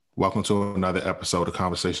Welcome to another episode of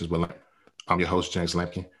Conversations with Lamp. I'm your host, James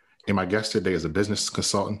Lampkin, and my guest today is a business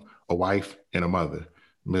consultant, a wife, and a mother,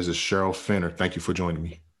 Mrs. Cheryl Fenner. Thank you for joining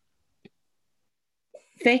me.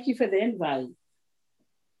 Thank you for the invite.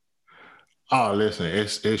 Oh, listen,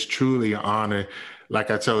 it's truly an honor.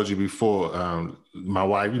 Like I told you before, my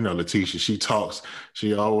wife, Letitia,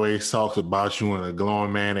 she always talks about you in a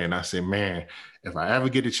glowing manner. And I said, man, if I ever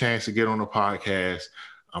get a chance to get on a podcast,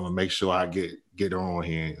 I'm gonna make sure I get her on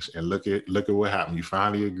here and look at what happened. You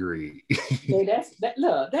finally agreed. Hey,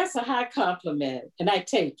 that's a high compliment, and I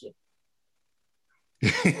take it.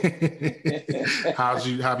 How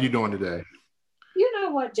you doing today? You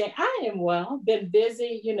know what, Jay? I am well. Been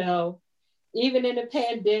busy, even in the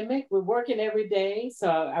pandemic, we're working every day. So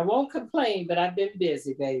I won't complain, but I've been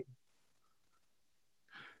busy, baby.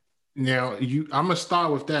 Now, I'm going to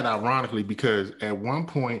start with that ironically, because at one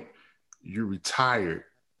point you retired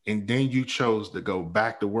and then you chose to go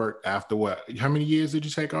back to work after what? How many years did you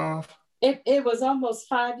take off? It was almost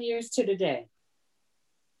 5 years to the day.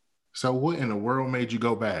 So what in the world made you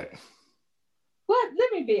go back? Well,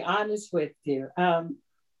 let me be honest with you.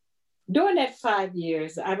 During that 5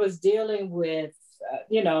 years, I was dealing with,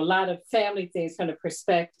 a lot of family things from the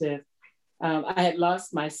perspective. I had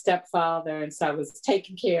lost my stepfather, and so I was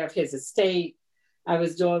taking care of his estate. I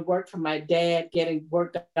was doing work for my dad, getting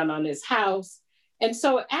work done on his house. And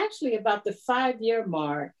so actually about the 5-year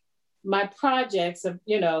mark, my projects,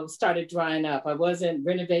 started drying up. I wasn't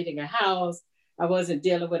renovating a house. I wasn't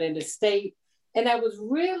dealing with an estate. And I was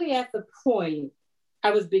really at the point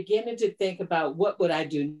I was beginning to think about what would I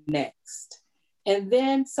do next. And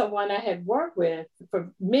then someone I had worked with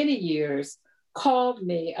for many years called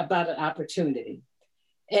me about an opportunity.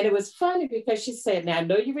 And it was funny because she said, now I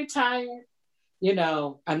know you're retired.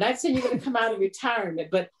 I'm not saying you're going to come out of retirement,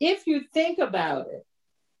 but if you think about it,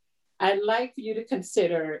 I'd like for you to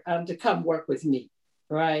consider to come work with me,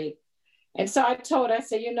 right? And so I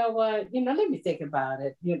said, you know what, let me think about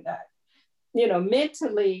it.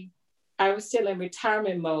 Mentally, I was still in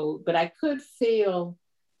retirement mode, but I could feel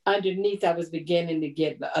underneath I was beginning to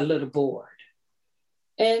get a little bored.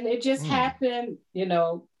 And it just happened,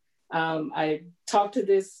 I talked to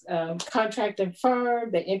this contracting firm,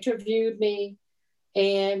 they interviewed me,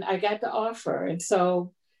 and I got the offer. And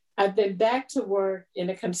so I've been back to work in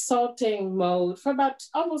a consulting mode for about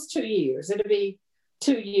almost 2 years. It'll be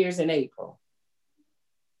 2 years in April.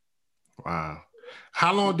 Wow.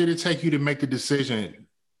 How long did it take you to make the decision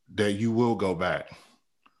that you will go back?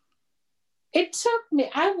 It took me,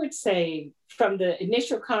 I would say, from the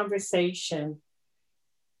initial conversation,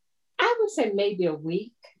 I would say maybe a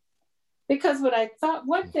week. Because what I thought,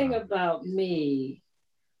 one thing about me,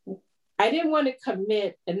 I didn't want to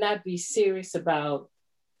commit and not be serious about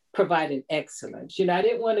providing excellence. I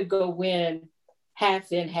didn't want to go in,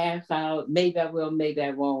 half out, maybe I will, maybe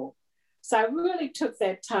I won't. So I really took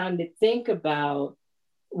that time to think about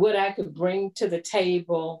what I could bring to the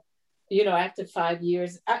table, after 5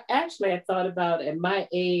 years. I thought about at my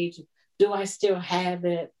age, do I still have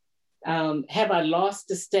it? Have I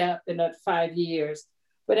lost a step in that 5 years?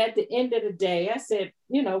 But at the end of the day, I said,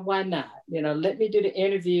 why not? Let me do the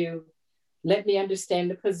interview. Let me understand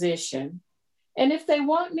the position. And if they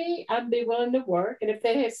want me, I'd be willing to work. And if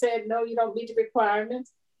they had said, no, you don't meet the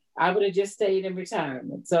requirements, I would have just stayed in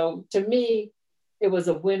retirement. So to me, it was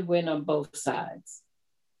a win-win on both sides.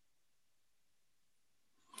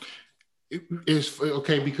 It's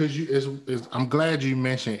okay because I'm glad you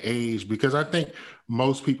mentioned age, because I think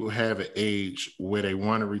most people have an age where they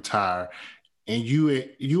want to retire, and you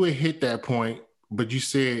had hit that point, but you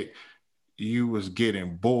said you was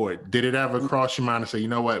getting bored. Did it ever cross your mind to say, you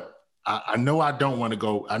know what? I know I don't want to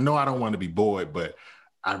go. I know I don't want to be bored, but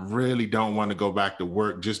I really don't want to go back to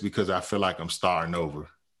work just because I feel like I'm starting over.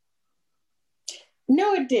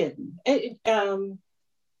 No, it didn't.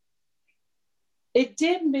 It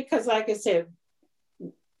didn't, because like I said,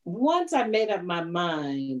 once I made up my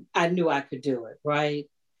mind, I knew I could do it, right?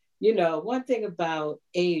 One thing about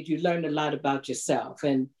age, you learn a lot about yourself.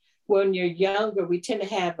 And when you're younger, we tend to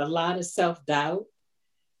have a lot of self-doubt.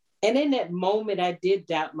 And in that moment, I did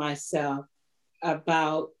doubt myself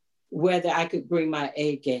about whether I could bring my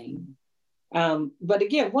A game. But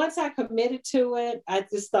again, once I committed to it, I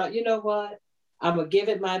just thought, you know what? I'm going to give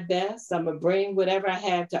it my best. I'm going to bring whatever I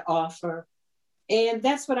have to offer. And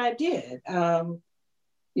that's what I did.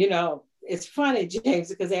 It's funny, James,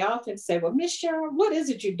 because they often say, well, Miss Cheryl, what is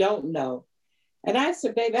it you don't know? And I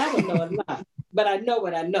said, baby, I don't know a lot, but I know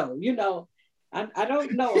what I know. I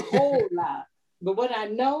don't know a whole lot, but what I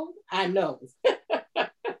know, I know.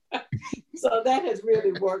 So that has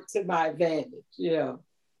really worked to my advantage,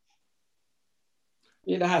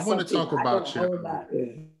 You know how I want some to talk people, I know a about your. whole lot.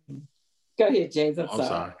 Go ahead, James. I'm I'm sorry.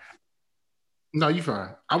 sorry. No, you're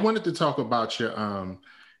fine. I wanted to talk about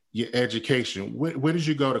your education. Where did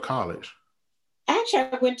you go to college? Actually,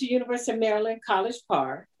 I went to University of Maryland, College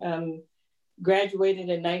Park, graduated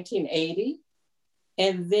in 1980,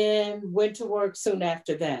 and then went to work soon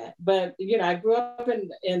after that. But, you know, I grew up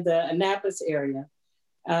in the Annapolis area.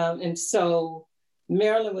 And so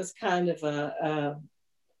Maryland was kind of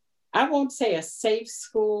I won't say a safe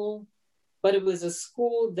school, but it was a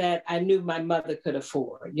school that I knew my mother could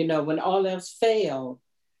afford. You know, when all else failed,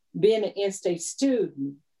 being an in-state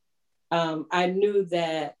student, I knew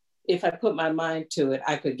that if I put my mind to it,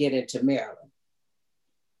 I could get into Maryland.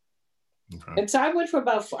 Okay. And so I went for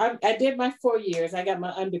I did my 4 years. I got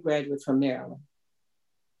my undergraduate from Maryland.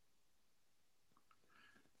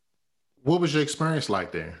 What was your experience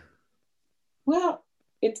like there? Well,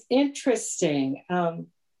 it's interesting.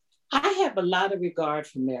 I have a lot of regard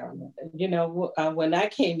for Maryland. You know, when I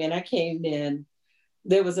came in,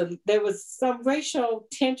 there was some racial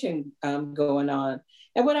tension going on.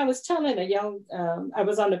 And when I was telling I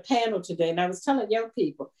was on a panel today, and I was telling young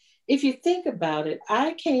people, if you think about it,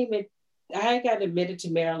 I got admitted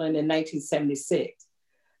to Maryland in 1976.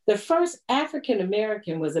 The first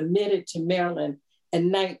African-American was admitted to Maryland in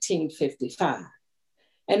 1955.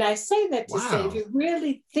 And I say that to say, if you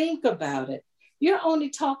really think about it, you're only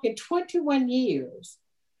talking 21 years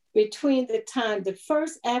between the time the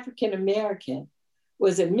first African-American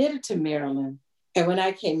was admitted to Maryland and when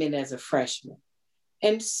I came in as a freshman.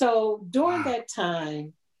 And so during that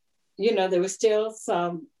time, you know, there was still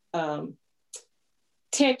some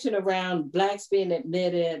tension around Blacks being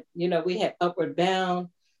admitted. You know, we had Upward Bound.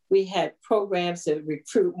 We had programs to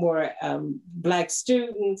recruit more Black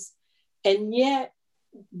students. And yet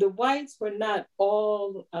the whites were not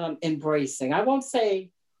all embracing. I won't say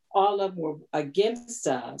all of them were against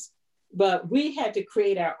us, but we had to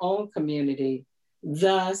create our own community.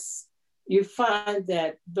 Thus, you find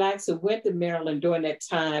that Blacks who went to Maryland during that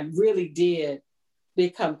time really did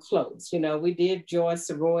become close. You know, we did join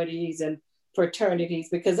sororities and fraternities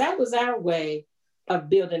because that was our way of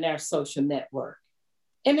building our social network.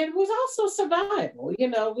 And it was also survival. You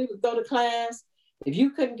know, we would go to class. If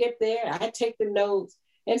you couldn't get there, I'd take the notes.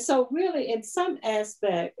 And so really, in some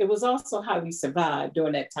aspect, it was also how we survived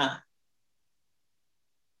during that time.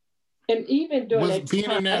 And even during that being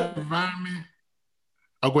time, in that environment.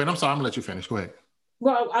 Oh, go ahead. I'm sorry. I'm going to let you finish. Go ahead.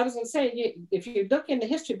 Well, I was going to say, if you look in the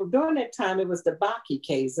history, but during that time, it was the Bakke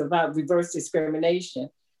case about reverse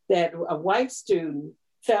discrimination, that a white student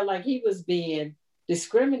felt like he was being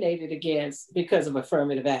discriminated against because of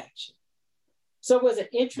affirmative action. So it was an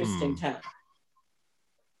interesting time.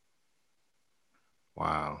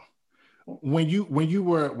 Wow. When you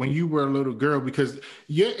were a little girl, because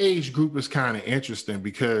your age group is kind of interesting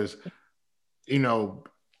because, you know,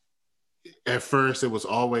 at first it was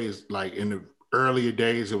always like in the earlier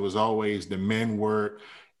days, it was always the men work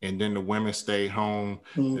and then the women stay home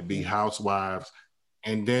to be housewives.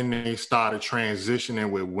 And then they started transitioning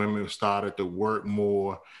where women started to work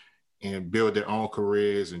more and build their own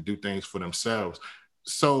careers and do things for themselves.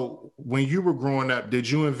 So when you were growing up, did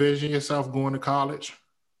you envision yourself going to college?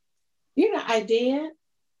 You know, I did.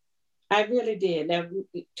 I really did. Now,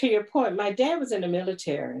 to your point, my dad was in the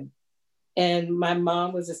military and my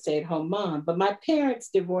mom was a stay-at-home mom, but my parents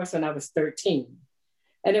divorced when I was 13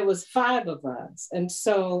 and it was 5 of us. And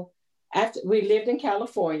so after we lived in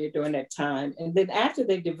California during that time. And then after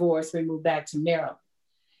they divorced, we moved back to Maryland.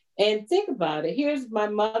 And think about it. Here's my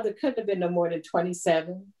mother, couldn't have been no more than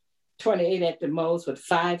 27, 28 at the most, with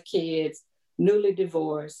 5 kids, newly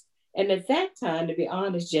divorced. And at that time, to be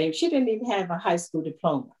honest, James, she didn't even have a high school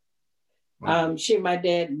diploma. Wow. She and my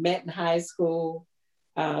dad met in high school.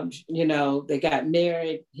 You know, they got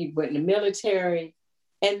married. He went in the military.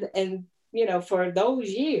 And you know, for those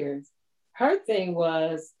years, her thing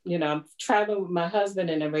was, you know, I'm traveling with my husband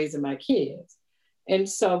and I'm raising my kids. And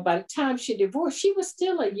so by the time she divorced, she was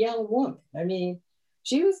still a young woman. I mean,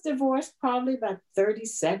 she was divorced probably about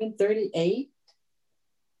 37, 38,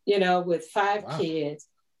 you know, with 5 kids.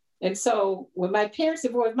 And so when my parents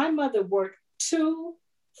divorced, my mother worked 2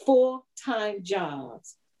 full-time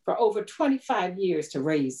jobs for over 25 years to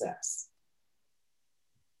raise us.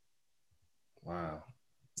 Wow.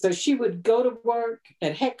 So she would go to work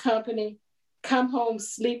at Heck Company, come home,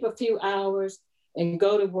 sleep a few hours, and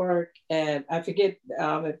go to work at, I forget,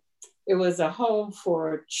 it was a home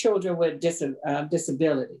for children with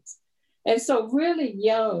disabilities. And so really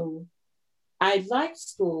young, I liked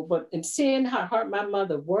school, but in seeing how hard my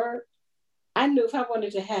mother worked, I knew if I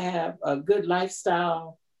wanted to have a good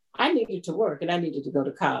lifestyle, I needed to work and I needed to go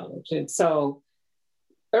to college. And so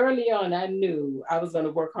early on, I knew I was going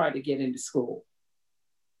to work hard to get into school.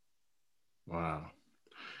 Wow.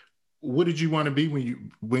 What did you want to be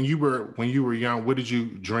when you were young? What did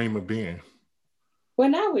you dream of being?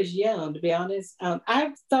 When I was young, to be honest,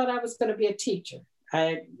 I thought I was going to be a teacher.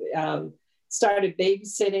 I started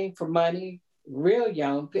babysitting for money real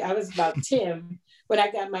young. I was about 10 when I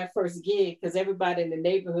got my first gig because everybody in the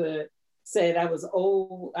neighborhood said I was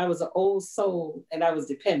old. I was an old soul and I was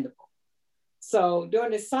dependable. So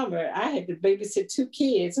during the summer, I had to babysit two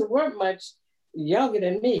kids who weren't much younger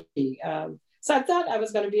than me. So I thought I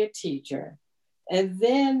was going to be a teacher. And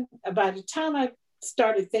then by the time I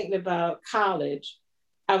started thinking about college,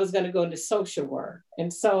 I was going to go into social work.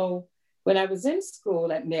 And so when I was in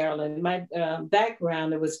school at Maryland, my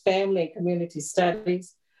background, it was family and community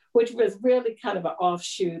studies, which was really kind of an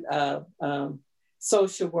offshoot of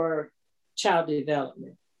social work, child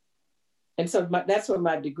development. And so that's what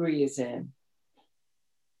my degree is in.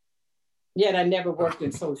 Yet I never worked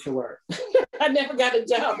in social work. I never got a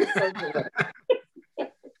job in social work.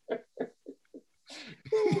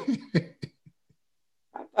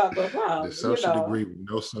 I thought, well, wow, the social degree with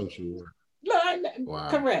no social work. No, wow.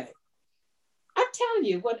 Correct. I tell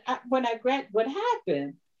you what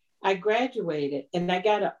happened. I graduated and I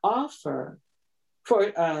got an offer for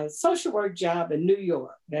a social work job in New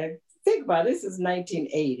York. Now, think about it, this is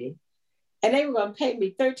 1980, and they were going to pay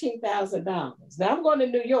me $13,000. Now I'm going to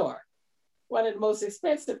New York, one of the most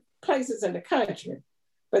expensive places in the country,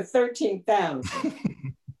 for $13,000.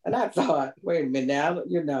 And I thought, wait a minute now,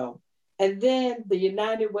 you know. And then the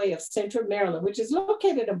United Way of Central Maryland, which is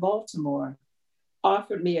located in Baltimore,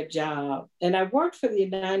 offered me a job. And I worked for the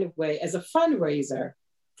United Way as a fundraiser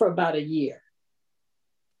for about a year.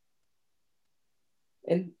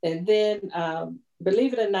 And then,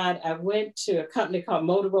 believe it or not, I went to a company called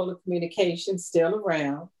Motorola Communications, still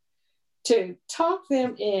around, to talk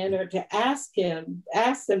them in or to ask them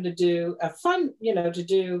to do a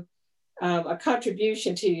a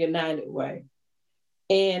contribution to United Way.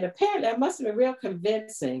 And apparently I must have been real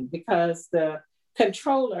convincing because the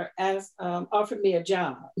controller offered me a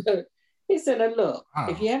job. He said, look,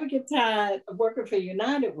 if you ever get tired of working for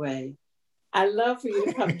United Way, I'd love for you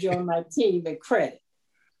to come join my team in credit.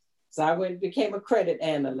 So I went and became a credit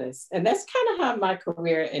analyst. And that's kind of how my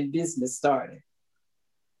career in business started.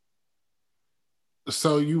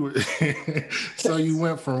 So you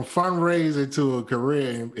went from fundraising to a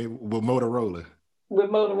career with Motorola. With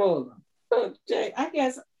Motorola. So Jay, I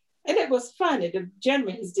guess, and it was funny. The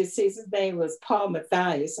gentleman, he's deceased, his name was Paul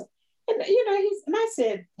Mathias. And I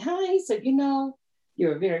said, hi. He said,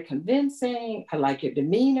 you're very convincing. I like your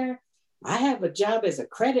demeanor. I have a job as a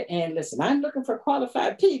credit analyst and I'm looking for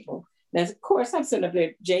qualified people. Now, of course, I'm sitting up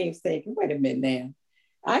there, James, thinking, wait a minute now.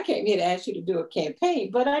 I came here to ask you to do a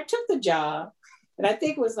campaign, but I took the job. And I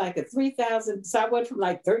think it was like a 3,000. So I went from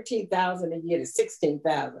like 13,000 a year to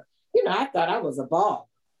 16,000. I thought I was a ball,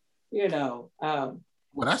 Well,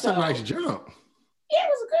 that's a nice jump. Yeah,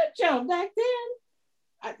 it was a good jump back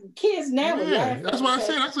then. Kids now would laugh. That's why I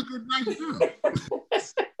said that's a good nice jump.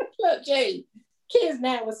 Look, Jay, kids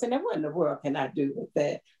now would say, what in the world can I do with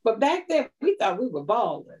that? But back then, we thought we were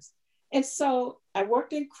ballers. And so I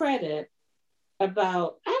worked in credit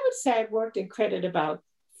about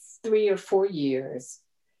 3 or 4 years.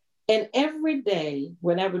 And every day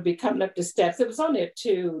when I would be coming up the steps, it was only a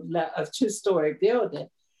two-story building,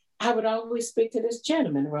 I would always speak to this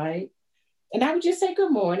gentleman, right? And I would just say,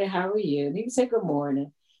 good morning, how are you? And he would say, good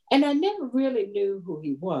morning. And I never really knew who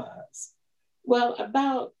he was. Well,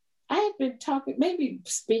 I had been talking,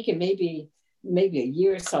 speaking maybe a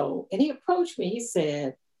year or so, and he approached me. He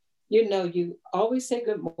said, you always say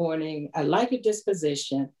good morning. I like your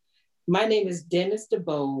disposition. My name is Dennis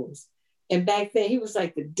DeBose. And back then he was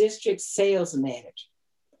like the district sales manager.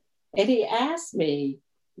 And he asked me,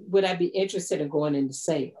 would I be interested in going into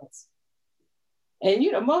sales? And,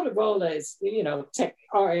 Motorola is,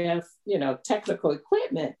 RF, technical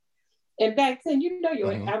equipment. And back then,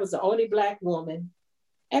 I was the only Black woman.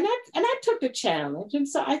 And I took the challenge. And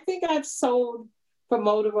so I think I've sold for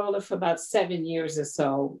Motorola for about 7 years or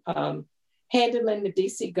so, handling the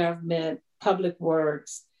DC government, public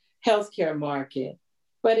works, healthcare market.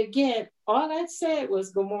 But again, all I said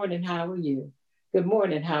was, good morning, how are you? Good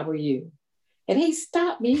morning, how are you? And he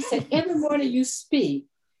stopped me. He said, every morning you speak,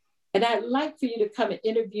 and I'd like for you to come and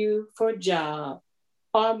interview for a job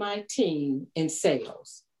on my team in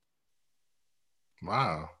sales.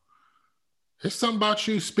 Wow. There's something about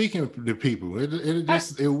you speaking to people. It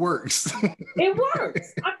works. It works.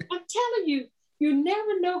 I'm telling you, you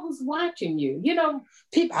never know who's watching you.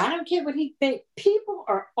 People, I don't care what he thinks. People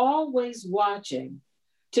are always watching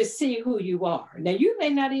to see who you are. Now, you may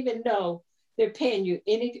not even know they're paying you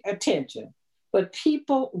any attention, but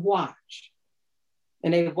people watch,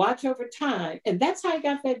 and they watch over time. And that's how I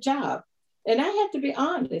got that job. And I have to be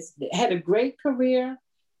honest, had a great career,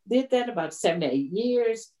 did that about 7 to 8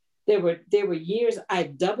 years. There were years I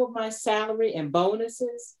doubled my salary and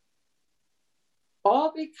bonuses,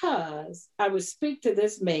 all because I would speak to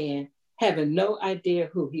this man having no idea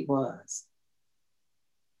who he was.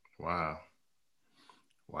 Wow.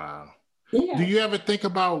 Wow. Yeah. Do you ever think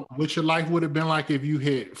about what your life would have been like if you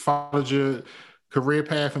had followed your career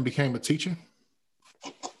path and became a teacher?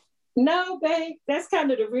 No, babe, that's kind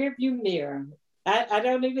of the rear view mirror. I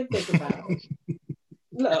don't even think about it.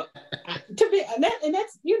 Look, and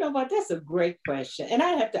that's, you know what, that's a great question. And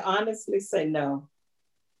I have to honestly say no.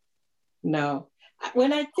 No.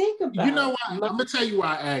 When I think about, you know what, I'm gonna tell you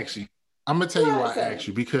why I asked you. I'm gonna tell you why I asked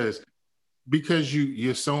you, because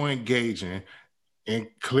you're so engaging, and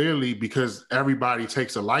clearly because everybody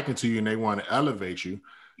takes a liking to you and they want to elevate you.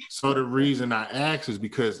 So the reason I ask is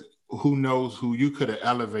because who knows who you could have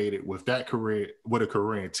elevated with that career, with a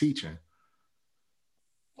career in teaching.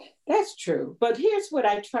 That's true. But here's what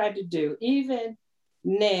I try to do. Even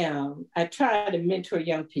now, I try to mentor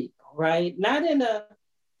young people, right? Not in a,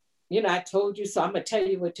 I told you, so I'm going to tell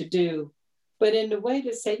you what to do, but in the way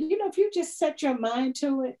to say, if you just set your mind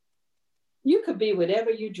to it, you could be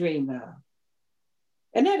whatever you dream of.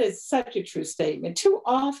 And that is such a true statement. Too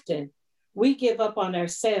often, we give up on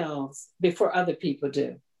ourselves before other people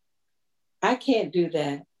do. I can't do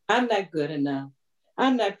that. I'm not good enough.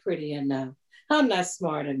 I'm not pretty enough. I'm not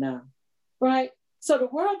smart enough, right? So the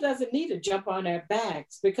world doesn't need to jump on our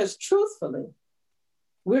backs, because truthfully,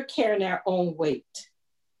 we're carrying our own weight.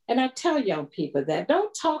 And I tell young people that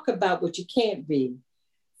don't talk about what you can't be.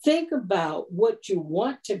 Think about what you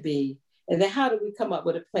want to be, and then how do we come up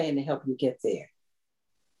with a plan to help you get there?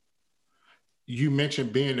 You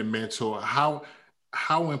mentioned being a mentor.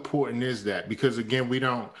 How important is that? Because again,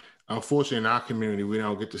 unfortunately in our community, we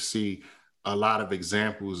don't get to see a lot of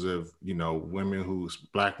examples of,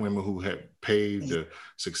 Black women who have paved a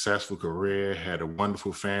successful career, had a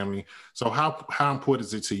wonderful family. So how important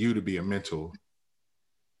is it to you to be a mentor?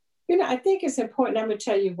 I think it's important. I'm going to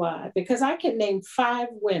tell you why. Because I can name 5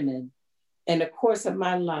 women in the course of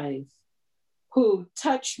my life who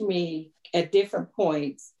touched me at different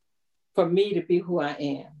points for me to be who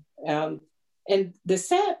I am. And the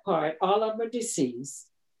sad part, all of them are deceased.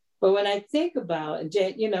 But when I think about,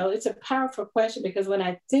 it's a powerful question, because when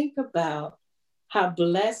I think about how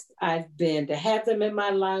blessed I've been to have them in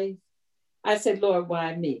my life, I said, Lord,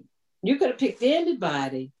 why me? You could have picked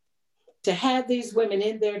anybody to have these women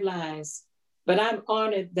in their lives, but I'm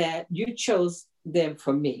honored that you chose them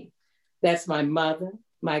for me. That's my mother,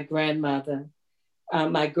 my grandmother,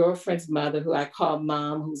 my girlfriend's mother, who I call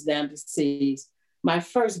Mom, who's now deceased, my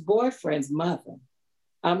first boyfriend's mother,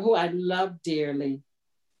 who I love dearly,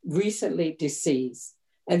 recently deceased.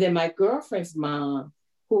 And then my girlfriend's mom,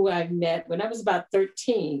 who I met when I was about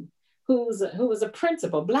 13, who was a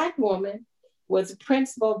principal, Black woman, was a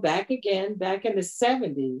principal back in the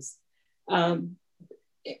 70s,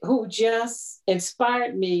 who just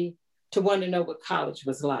inspired me to want to know what college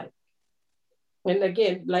was like. And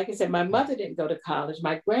again, like I said, my mother didn't go to college,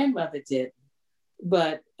 my grandmother did,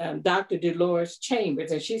 but Dr. Dolores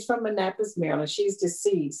Chambers, and she's from Annapolis, Maryland, she's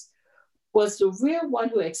deceased, was the real one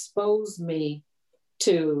who exposed me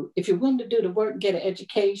to, if you're willing to do the work, get an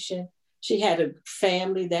education. She had a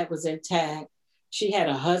family that was intact. She had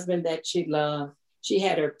a husband that she loved. She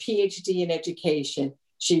had her PhD in education.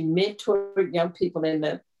 She mentored young people in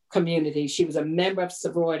the community. She was a member of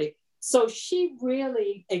sorority. So she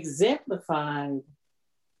really exemplified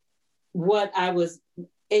what I was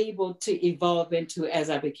able to evolve into as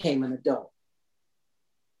I became an adult.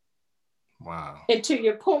 Wow. And to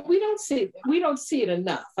your point, we don't see it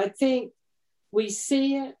enough. I think we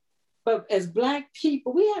see it, but as Black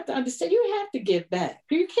people, we have to understand, you have to give back.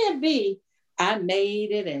 You can't be, I made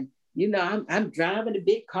it, and I'm driving a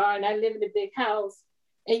big car and I live in a big house,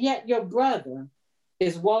 and yet your brother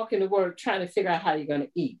is walking to work trying to figure out how you're going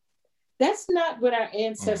to eat. That's not what our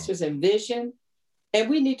ancestors envisioned, and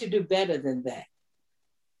we need to do better than that.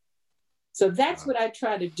 So that's what I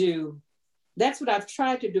try to do. That's what I've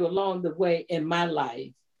tried to do along the way in my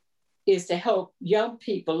life, is to help young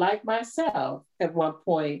people like myself at one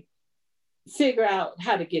point figure out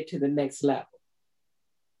how to get to the next level.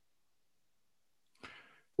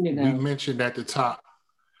 We mentioned at the top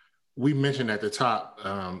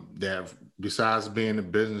that besides being a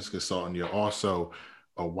business consultant, you're also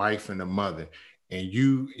a wife and a mother. And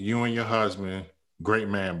you and your husband, great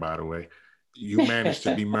man, by the way, you managed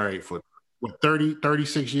to be married for what,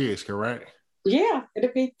 36 years, correct? Yeah,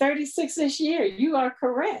 it'll be 36 this year. You are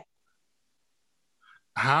correct.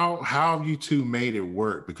 How have you two made it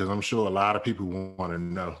work? Because I'm sure a lot of people want to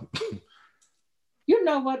know. You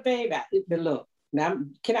know what, babe? Look, now,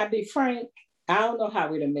 can I be frank? I don't know how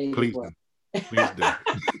we'd have made Please it work. Please do.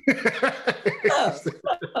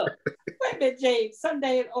 Look, wait a minute, James. Some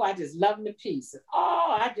days, oh, I just love them to pieces.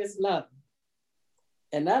 Oh, I just love them.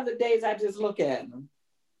 And other days, I just look at them.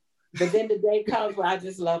 But then the day comes where I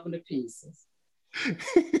just love them to pieces.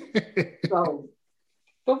 So,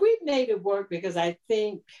 but we made it work because I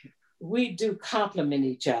think we do complement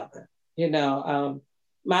each other. You know,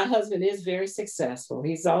 my husband is very successful.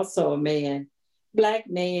 He's also a man, Black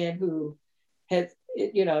man who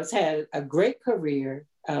has had a great career,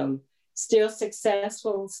 still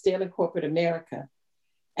successful, still in corporate America.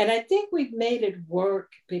 And I think we've made it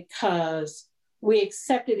work because we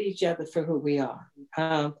accepted each other for who we are.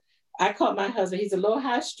 I call my husband, he's a little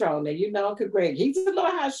high strung. Now, you know, Uncle Greg, he's a little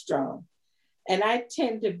high strung. And I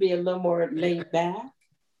tend to be a little more laid back.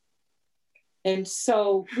 And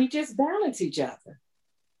so we just balance each other.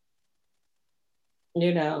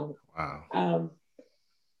 You know, wow.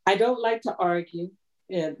 I don't like to argue.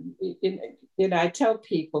 And, you know, I tell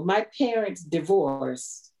people my parents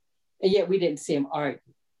divorced, and yet we didn't see them argue.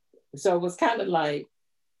 So it was kind of like,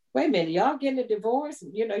 wait a minute, y'all getting a divorce?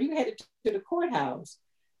 You know, you headed to the courthouse.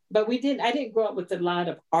 But I didn't grow up with a lot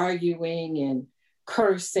of arguing and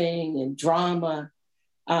cursing and drama.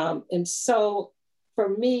 And so for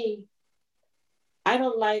me, I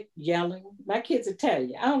don't like yelling. My kids will tell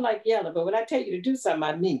you, I don't like yelling, but when I tell you to do something,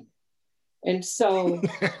 I mean it. And so,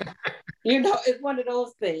 you know, it's one of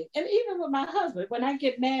those things. And even with my husband, when I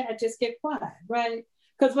get mad, I just get quiet, right?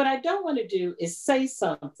 Because what I don't want to do is say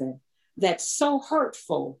something that's so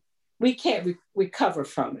hurtful, we can't recover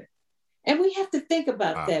from it. And we have to think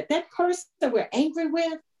about that. That person that we're angry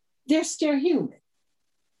with, they're still human,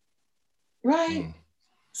 right?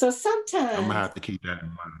 So sometimes I'm gonna have to keep that in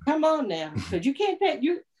mind. Come on now, because you can't take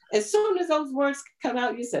you. As soon as those words come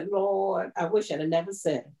out, you say, "Lord, I wish I'd have never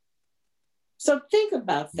said it." So think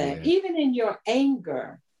about that. Yeah. Even in your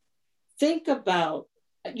anger, think about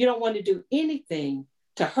you don't want to do anything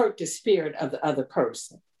to hurt the spirit of the other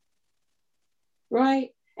person,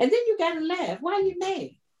 right? And then you got to laugh. Why are you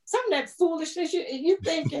mad? Some of that foolishness you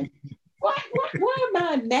thinking, why am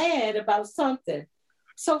I mad about something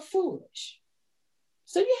so foolish?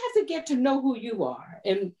 So you have to get to know who you are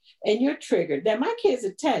and you're triggered. Now my kids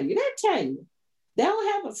will tell you, they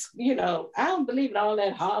don't have I don't believe in all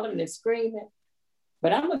that hollering and screaming,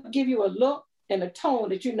 but I'm gonna give you a look and a tone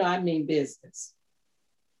that you know I mean business.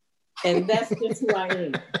 And that's just who I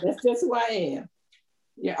am. That's just who I am.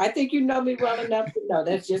 Yeah, I think you know me well enough to know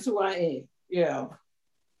that's just who I am. Yeah.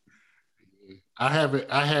 I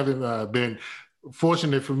haven't been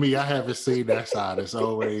fortunate for me. I haven't seen that side. It's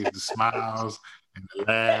always the smiles and the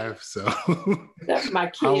laugh. So that's my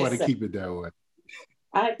kid. I want to keep it that way.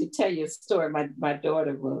 I have to tell you a story. My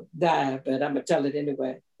daughter will die, but I'm gonna tell it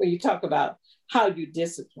anyway. When you talk about how you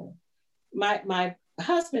discipline, my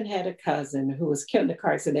husband had a cousin who was killed in a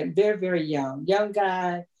car accident, very, very young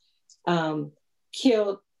guy,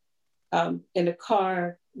 killed in a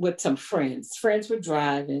car with some friends. Friends were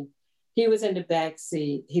driving. He was in the back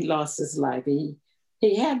seat. He lost his life. He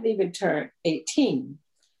hadn't even turned 18.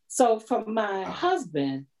 So for my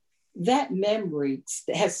husband, that memory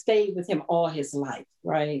has stayed with him all his life,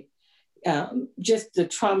 right? Just the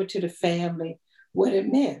trauma to the family, what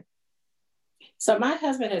it meant. So my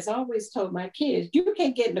husband has always told my kids, you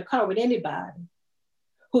can't get in the car with anybody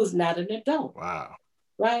who's not an adult. Wow.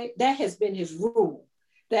 Right? That has been his rule,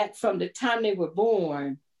 that from the time they were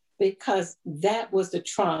born, because that was the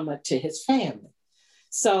trauma to his family.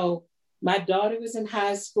 So my daughter was in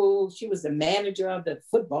high school. She was the manager of the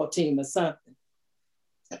football team or something.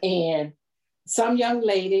 And some young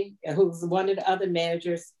lady who's one of the other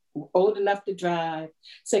managers, old enough to drive,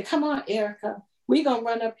 said, come on, Erica, we're going to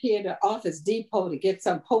run up here to Office Depot to get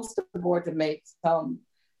some poster board to make some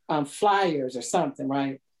flyers or something,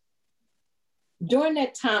 right? During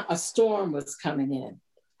that time, a storm was coming in.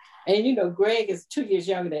 And, you know, Greg is 2 years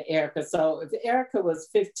younger than Erica. So if Erica was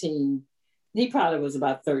 15, he probably was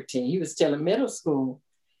about 13. He was still in middle school.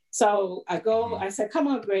 So I said, come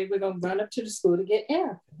on, Greg, we're going to run up to the school to get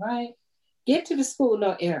Erica, right? Get to the school,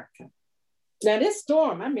 no Erica. Now this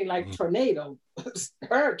storm, I mean like tornado,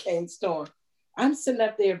 hurricane storm. I'm sitting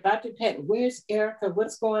up there about to panic. Where's Erica?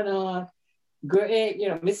 What's going on? Greg, you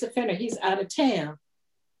know, Mr. Fenner, he's out of town.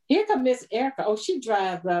 Here comes Miss Erica. Oh, she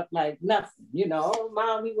drives up like nothing. You know, oh,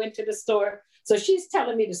 Mom, we went to the store. So she's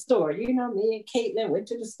telling me the story. You know, me and Caitlin went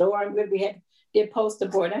to the store and we had get poster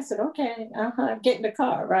board. I said, okay, get in the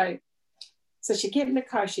car, right? So she get in the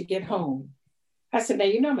car, she get home. I said, now,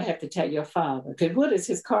 you know, I'm gonna have to tell your father, because what is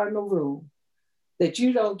his cardinal rule? That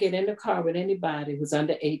you don't get in the car with anybody who's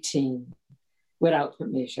under 18 without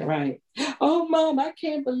permission, right? Oh, Mom, I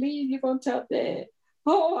can't believe you're gonna tell Dad.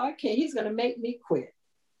 Oh, I can't, he's gonna make me quit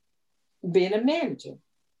being a manager.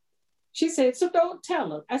 She said, so don't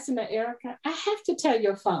tell him. I said, now, Erica, I have to tell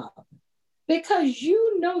your father because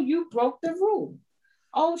you know you broke the rule.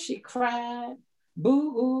 Oh, she cried,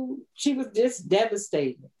 boo-hoo. She was just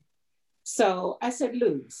devastated. So I said,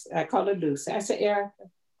 Luce, I call her Luce. I said,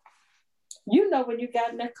 Erica, you know when you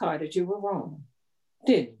got in that car that you were wrong,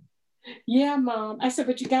 didn't you? Yeah, Mom. I said,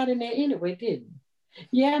 but you got in there anyway, didn't you?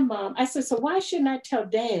 Yeah, Mom. I said, so why shouldn't I tell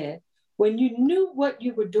Dad when you knew what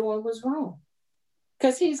you were doing was wrong?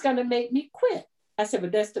 Because he's going to make me quit. I said,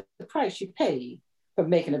 but that's the price you paid for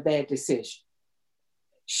making a bad decision.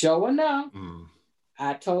 Sure enough,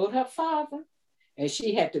 I told her father, and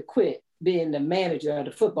she had to quit being the manager of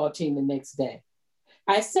the football team the next day.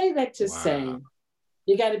 I say that to say,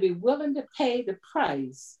 you got to be willing to pay the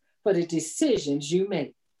price for the decisions you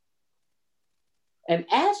make. And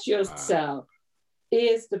ask yourself,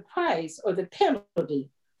 is the price or the penalty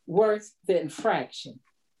worth the infraction?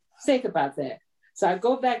 Think about that. So I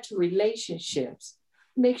go back to relationships.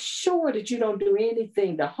 Make sure that you don't do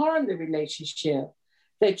anything to harm the relationship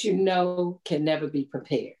that you know can never be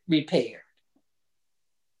repaired.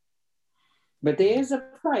 But there's a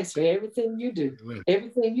price for everything you do.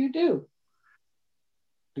 Everything you do,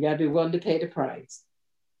 you got to be willing to pay the price.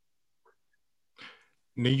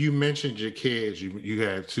 Now you mentioned your kids. You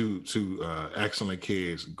had two excellent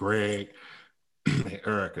kids, Greg and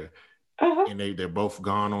Erica. And they're both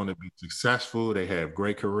gone on to be successful. They have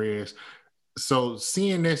great careers. So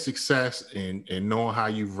seeing their success and knowing how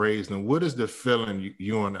you've raised them, what is the feeling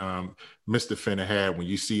you and Mr. Fenner had when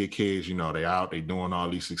you see your kids, you know, they doing all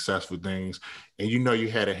these successful things, and you know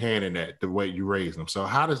you had a hand in that, the way you raised them. So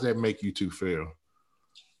how does that make you two feel?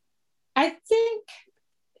 I think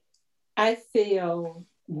I feel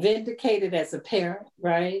vindicated as a parent,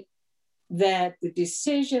 right? That the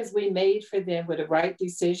decisions we made for them were the right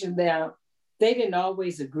decision. Now, they didn't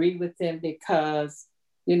always agree with them because,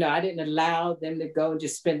 you know, I didn't allow them to go and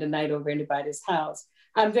just spend the night over anybody's house.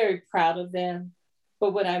 I'm very proud of them.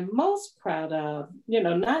 But what I'm most proud of, you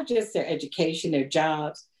know, not just their education, their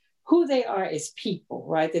jobs, who they are as people,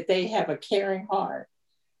 right? That they have a caring heart.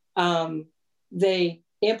 They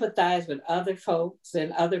empathize with other folks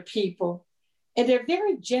and other people. And they're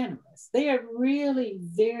very generous. They are really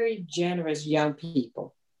very generous young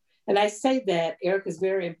people. And I say that Erica's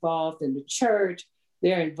very involved in the church.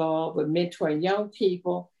 They're involved with mentoring young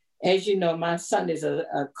people. As you know, my son is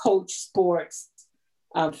a coach sports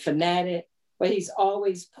fanatic, but he's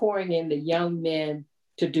always pouring in the young men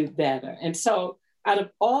to do better. And so out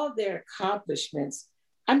of all their accomplishments,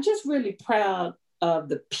 I'm just really proud of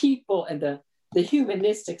the people and the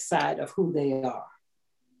humanistic side of who they are.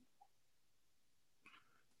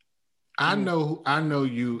 I know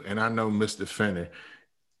you, and I know Mr. Fenner,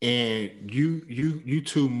 and you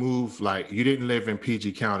two moved, like, you didn't live in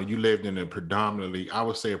PG County. You lived in a predominantly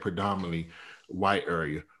white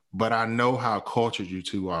area, but I know how cultured you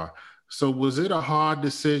two are. So was it a hard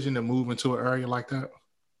decision to move into an area like that?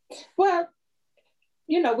 Well,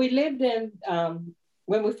 you know, we lived in,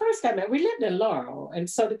 when we first got married, we lived in Laurel. And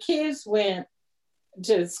so the kids went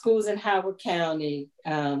to schools in Howard County.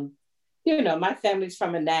 You know, my family's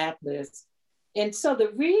from Annapolis. And so the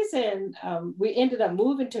reason we ended up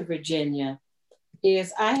moving to Virginia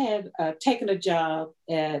is I had taken a job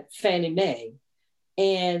at Fannie Mae,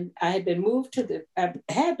 and I had been I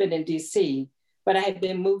had been in DC, but I had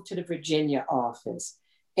been moved to the Virginia office.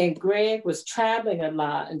 And Greg was traveling a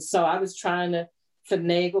lot. And so I was trying to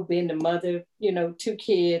finagle being the mother, you know, 2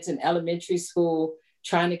 kids in elementary school,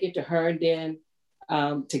 trying to get to Herndon,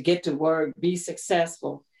 to get to work, be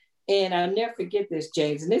successful. And I'll never forget this,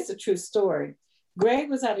 James, and it's a true story. Greg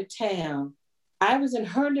was out of town. I was in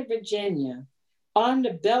Herndon, Virginia, on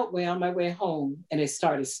the Beltway on my way home, and it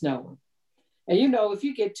started snowing. And you know, if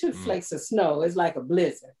you get 2 flakes of snow, it's like a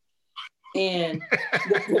blizzard. And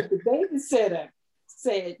the babysitter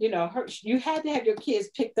said, you know, you had to have your kids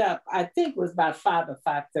picked up, I think it was about 5 or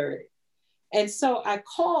 5:30. And so I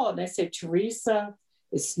called and I said, Teresa,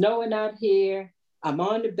 it's snowing out here. I'm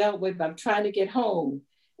on the Beltway, but I'm trying to get home.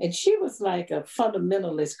 And she was like a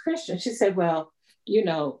fundamentalist Christian. She said, well, you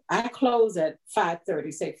know, I close at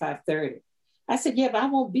 5:30, say 5:30. I said, yeah, but I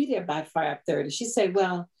won't be there by 5:30. She said,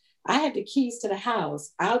 well, I had the keys to the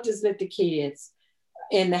house. I'll just let the kids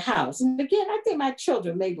in the house. And again, I think my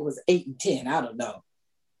children maybe was 8 and 10. I don't know.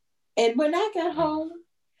 And when I got home,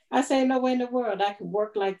 I said, no way in the world I can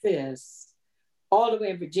work like this all the way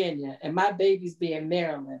in Virginia and my babies be in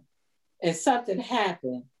Maryland and something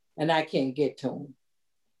happened and I can't get to them.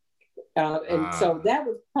 And so that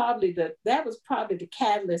was probably the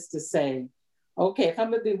catalyst to say, okay, if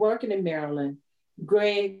I'm gonna be working in Maryland,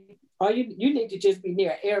 Greg, all you need to just be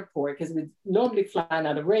near an airport because we normally flying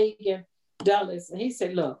out of Reagan, Dulles. And he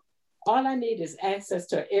said, look, all I need is access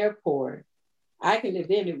to an airport. I can live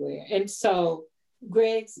anywhere. And so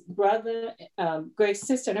Greg's brother, Greg's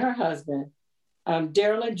sister and her husband,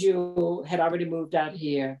 Daryl and Jewel had already moved out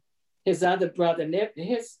here. His other brother,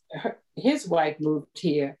 his wife moved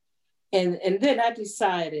here. And then I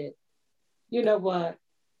decided, you know what?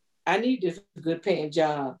 I need this good paying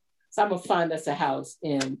job. So I'm gonna find us a house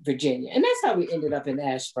in Virginia. And that's how we ended up in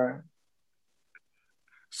Ashburn.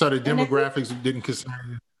 So the demographics didn't concern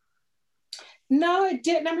you? No, it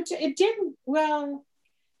didn't. It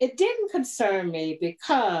didn't concern me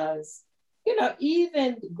because,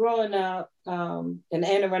 even growing up in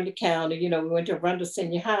Anne Arundel County, we went to Arundel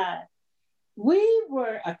Senior High. We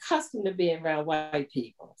were accustomed to being around white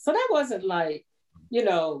people. So that wasn't like, we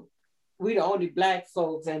the only Black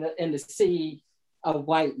folks in the sea of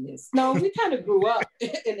whiteness. No, we kind of grew up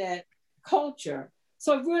in that culture.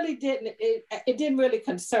 So it didn't really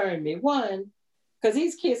concern me. One, because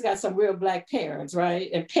these kids got some real Black parents,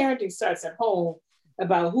 right? And parenting starts at home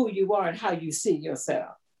about who you are and how you see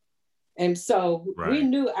yourself. And so we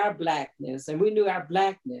knew our Blackness, and we knew our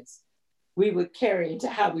Blackness we would carry into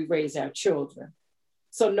how we raise our children.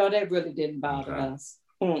 So no, that really didn't bother us.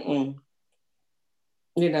 Mm-mm.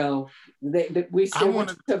 We still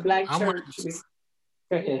went to Black church.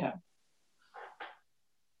 Go ahead.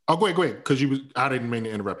 Oh, go ahead, because I didn't mean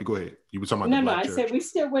to interrupt you. Go ahead. You were talking about the Black church. I said we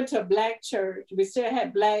still went to a Black church. We still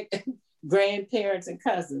had Black grandparents and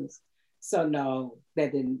cousins. So no,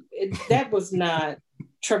 that was not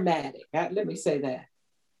traumatic. Let me say that.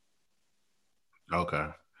 Okay.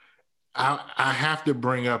 I have to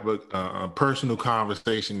bring up a personal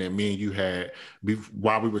conversation that me and you had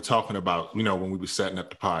while we were talking about, when we were setting up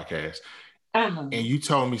the podcast. Uh-huh. And you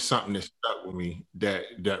told me something that stuck with me, that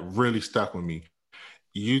really stuck with me.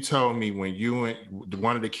 You told me when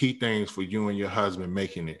one of the key things for you and your husband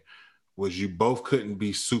making it was you both couldn't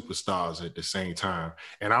be superstars at the same time.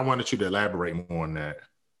 And I wanted you to elaborate more on that.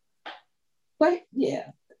 But yeah,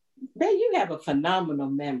 Ben, you have a phenomenal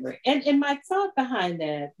memory. And my thought behind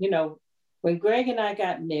that, when Greg and I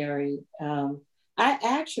got married, I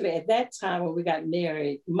actually, at that time when we got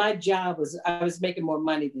married, my job I was making more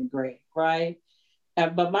money than Greg, right?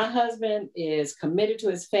 But my husband is committed to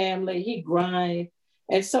his family. He grinds.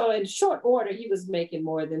 And so in short order, he was making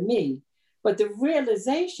more than me. But the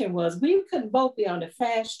realization was we couldn't both be on the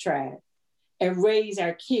fast track and raise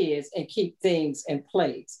our kids and keep things in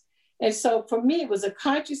place. And so for me, it was a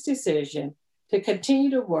conscious decision to continue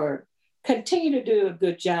to work, continue to do a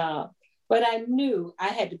good job. But I knew I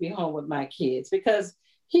had to be home with my kids because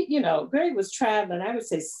Greg was traveling, I would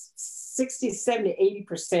say 60, 70,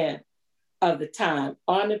 80% of the time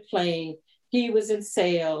on the plane. He was in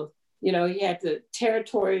sales. He had the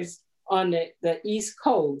territories on the East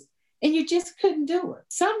Coast, and you just couldn't do it.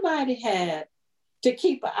 Somebody had to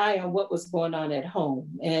keep an eye on what was going on at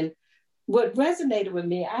home. And what resonated with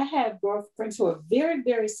me, I have girlfriends who are very,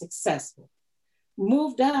 very successful,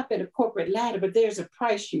 moved up in a corporate ladder, but there's a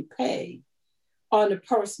price you pay on the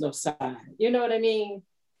personal side. You know what I mean?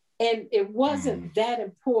 And it wasn't that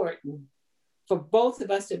important for both of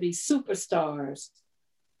us to be superstars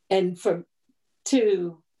and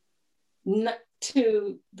to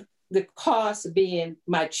the cost of being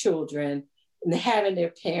my children and having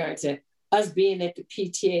their parents and us being at the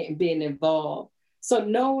PTA and being involved. So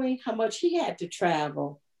knowing how much he had to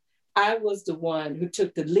travel, I was the one who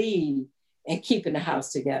took the lead in keeping the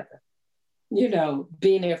house together.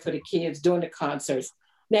 Being there for the kids, doing the concerts.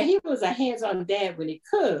 Now, he was a hands-on dad when he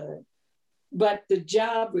could, but the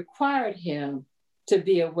job required him to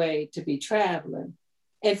be away, to be traveling.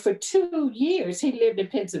 And for 2 years, he lived in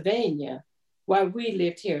Pennsylvania while we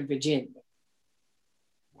lived here in Virginia.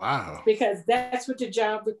 Wow. Because that's what the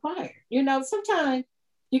job required. Sometimes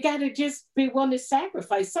you got to just be willing to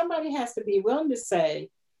sacrifice. Somebody has to be willing to say,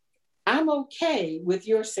 I'm okay with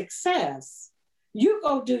your success. You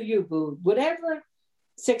go do you, boo. Whatever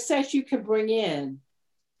success you can bring in,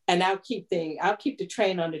 and I'll keep the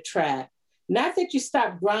train on the track. Not that you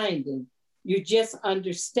stop grinding, you just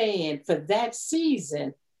understand for that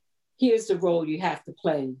season, here's the role you have to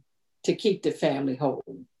play to keep the family whole.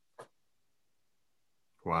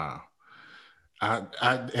 Wow.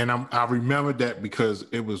 I remember that because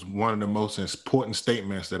it was one of the most important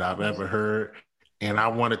statements that I've ever heard. And I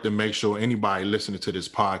wanted to make sure anybody listening to this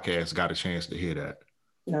podcast got a chance to hear that.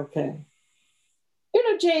 Okay.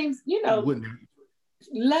 James, love go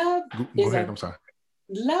ahead, I'm sorry.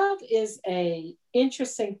 Love is a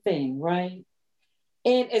interesting thing, right?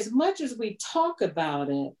 And as much as we talk about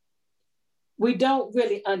it, we don't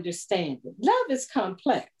really understand it. Love is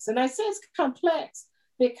complex. And I say it's complex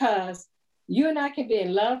because you and I can be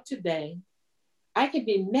in love today. I can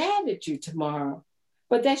be mad at you tomorrow,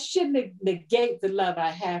 but that shouldn't negate the love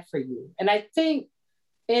I have for you. And I think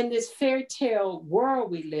in this fairy tale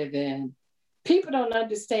world we live in, people don't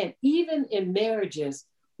understand, even in marriages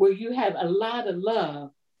where you have a lot of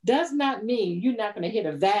love, does not mean you're not going to hit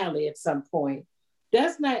a valley at some point.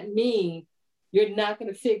 Does not mean you're not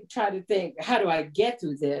going to try to think, how do I get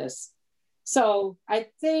through this? So I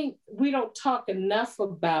think we don't talk enough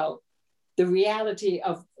about the reality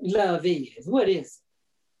of love is. What is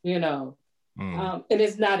it? And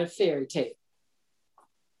it's not a fairy tale.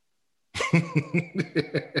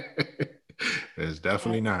 It's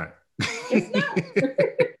definitely not. It's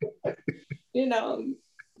not.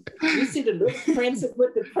 You see the little prince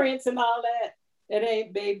with the prince and all that. It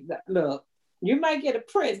ain't, babe. Look, you might get a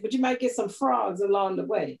prince, but you might get some frogs along the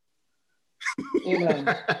way.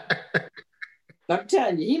 I'm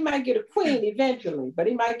telling you, he might get a queen eventually, but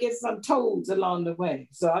he might get some toads along the way.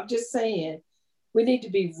 So I'm just saying, we need to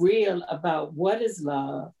be real about what is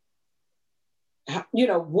love.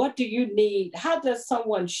 What do you need? How does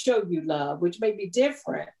someone show you love, which may be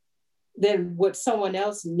different than what someone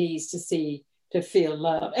else needs to see to feel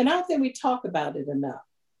love? And I don't think we talk about it enough.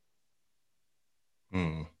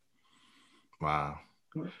 Wow.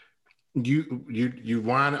 You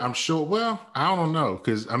whine, I'm sure. Well, I don't know,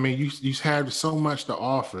 because I mean, you have so much to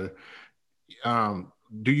offer.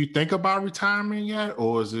 Do you think about retirement yet,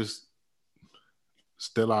 or is this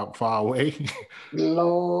still out far away?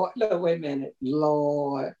 Lord, look, wait a minute,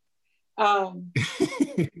 Lord.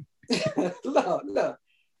 Look,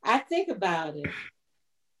 I think about it,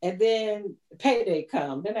 and then payday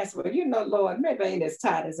comes. Then I say, well, Lord, maybe I ain't as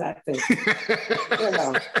tired as I think.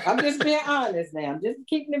 I'm just being honest now. I'm just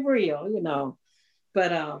keeping it real,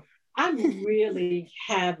 But I'm really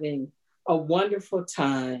having a wonderful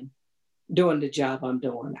time doing the job I'm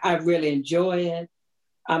doing. I really enjoy it.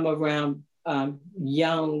 I'm around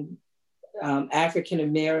young African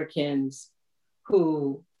Americans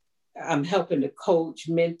who I'm helping to coach,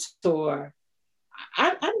 mentor.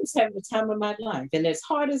 I'm just having the time of my life. And as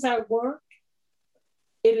hard as I work,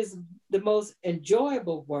 it is the most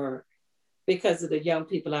enjoyable work because of the young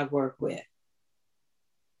people I work with.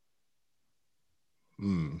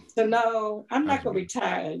 So no, I'm not going to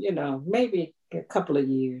retire, maybe a couple of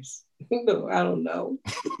years. I don't know.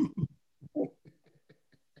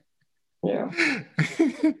 Yeah.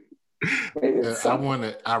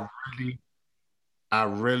 I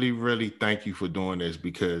really thank you for doing this,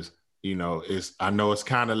 because I know it's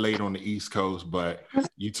kind of late on the East Coast, but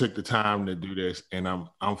you took the time to do this, and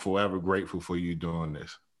I'm forever grateful for you doing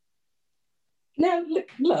this. Now,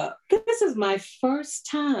 look, this is my first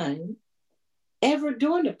time ever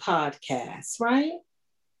doing a podcast, right?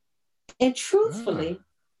 And truthfully,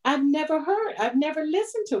 I've never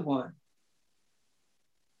listened to one.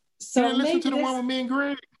 So you didn't listen to the one with me and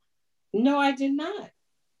Greg? No, I did not.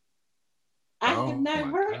 I have not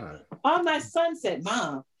heard. God. All my son said,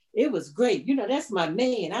 Mom, it was great. That's my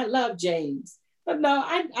man. I love James. But no,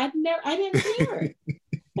 I didn't hear it.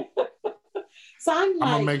 So I'm like,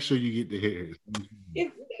 I'm gonna make sure you get to hear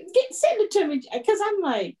it. Send it to me, because I'm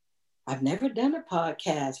like, I've never done a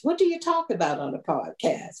podcast. What do you talk about on a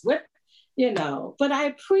podcast? But I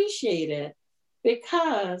appreciate it,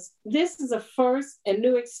 because this is a first and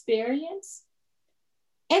new experience,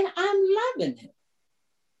 and I'm loving it.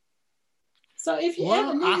 So if you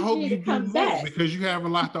ever need me to come back, because you have a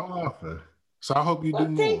lot to offer. So I hope you do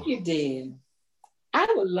more. Thank you, Dan. I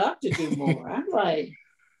would love to do more. I'm like,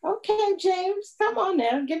 okay, James, come on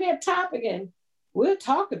now, give me a topic and we'll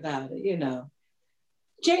talk about it.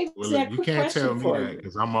 James, you can't tell me that,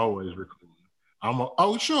 because I'm always recording.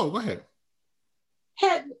 Sure, go ahead.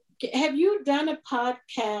 Have you done a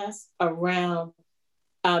podcast around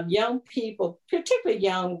young people, particularly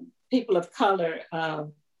young people of color,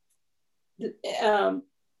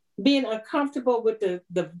 being uncomfortable with the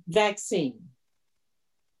vaccine?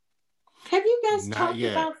 Have you guys talked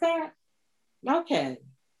about that? Okay.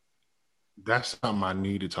 That's something I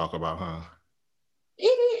need to talk about, huh? It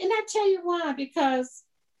is, and I tell you why, because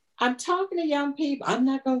I'm talking to young people. I'm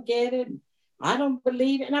not going to get it. I don't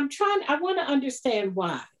believe it. And I want to understand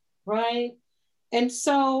why, right? And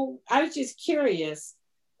so I was just curious,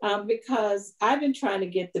 because I've been trying to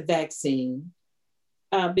get the vaccine.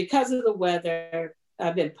 because of the weather,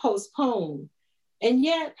 have been postponed. And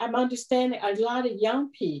yet I'm understanding a lot of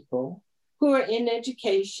young people who are in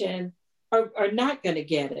education are not going to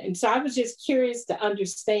get it. And so I was just curious to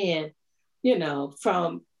understand,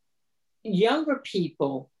 from younger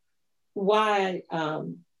people, why,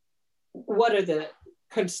 what are the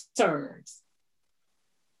concerns?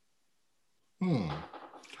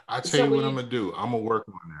 I tell you what I'm going to do. I'm going to work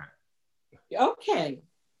on that. Okay.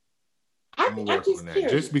 I'm going to work on that.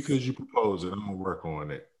 Curious. Just because you propose it, I'm going to work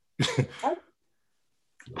on it.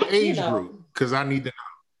 What age group? Because I need to know.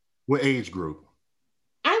 What age group?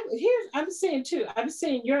 I'm saying too, I'm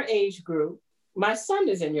saying your age group. My son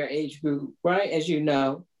is in your age group, right? As you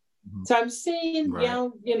know. Mm-hmm. So I'm seeing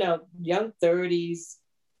young 30s,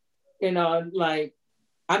 like,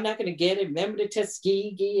 I'm not going to get it. Remember the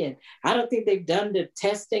Tuskegee, and I don't think they've done the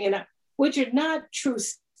testing, which are not true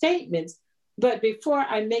statements. But before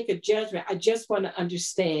I make a judgment, I just want to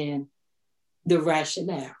understand the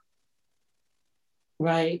rationale,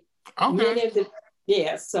 right? Okay.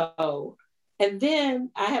 So, and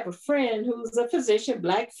then I have a friend who's a physician,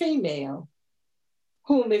 Black female,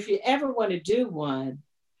 whom, if you ever want to do one,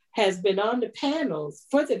 has been on the panels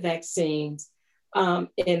for the vaccines,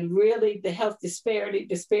 and really the health disparity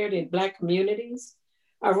in Black communities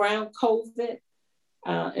around COVID.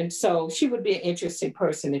 And so she would be an interesting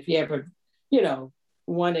person if you ever,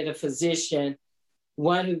 wanted a physician,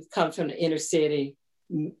 one who comes from the inner city,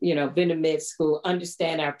 been to med school,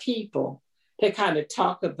 understand our people, to kind of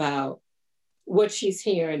talk about what she's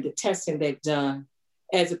hearing, the testing they've done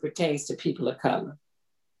as it pertains to people of color.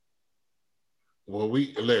 Well,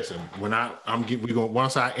 listen, when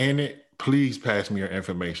once I end it, please pass me your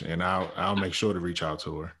information and I'll make sure to reach out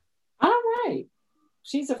to her. All right.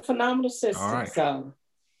 She's a phenomenal sister. All right. So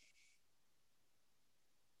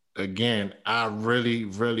again, I really,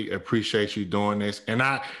 really appreciate you doing this. And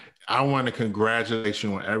I want to congratulate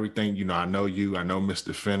you on everything. I know you, I know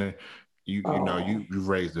Mr. Finnan. You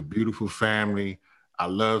raised a beautiful family. I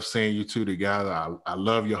love seeing you two together. I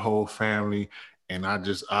love your whole family. And I'm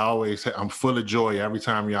full of joy every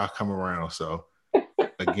time y'all come around. So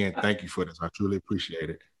again, thank you for this. I truly appreciate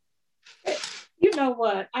it. You know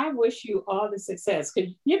what? I wish you all the success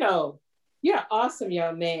because, you're an awesome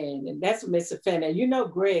young man. And that's what Mr.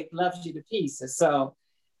 Finnan. Greg loves you to pieces. So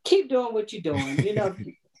keep doing what you're doing.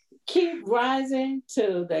 Keep rising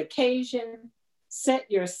to the occasion.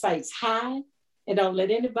 Set your sights high and don't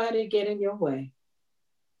let anybody get in your way.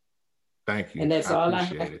 Thank you. And that's all I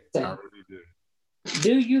have to say. I really do.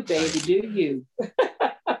 Do you, baby, do you.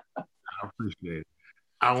 I appreciate it.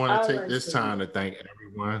 I want to take this time to thank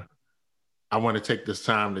everyone. I want to take this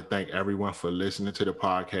time to thank everyone for listening to the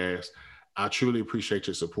podcast. I truly appreciate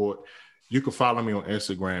your support. You can follow me on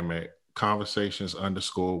Instagram at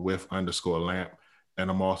conversations_with_lamp. And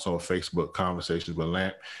I'm also on Facebook, Conversations with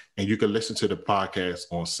Lamp. And you can listen to the podcast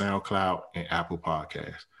on SoundCloud and Apple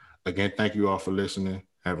Podcasts. Again, thank you all for listening.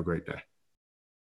 Have a great day.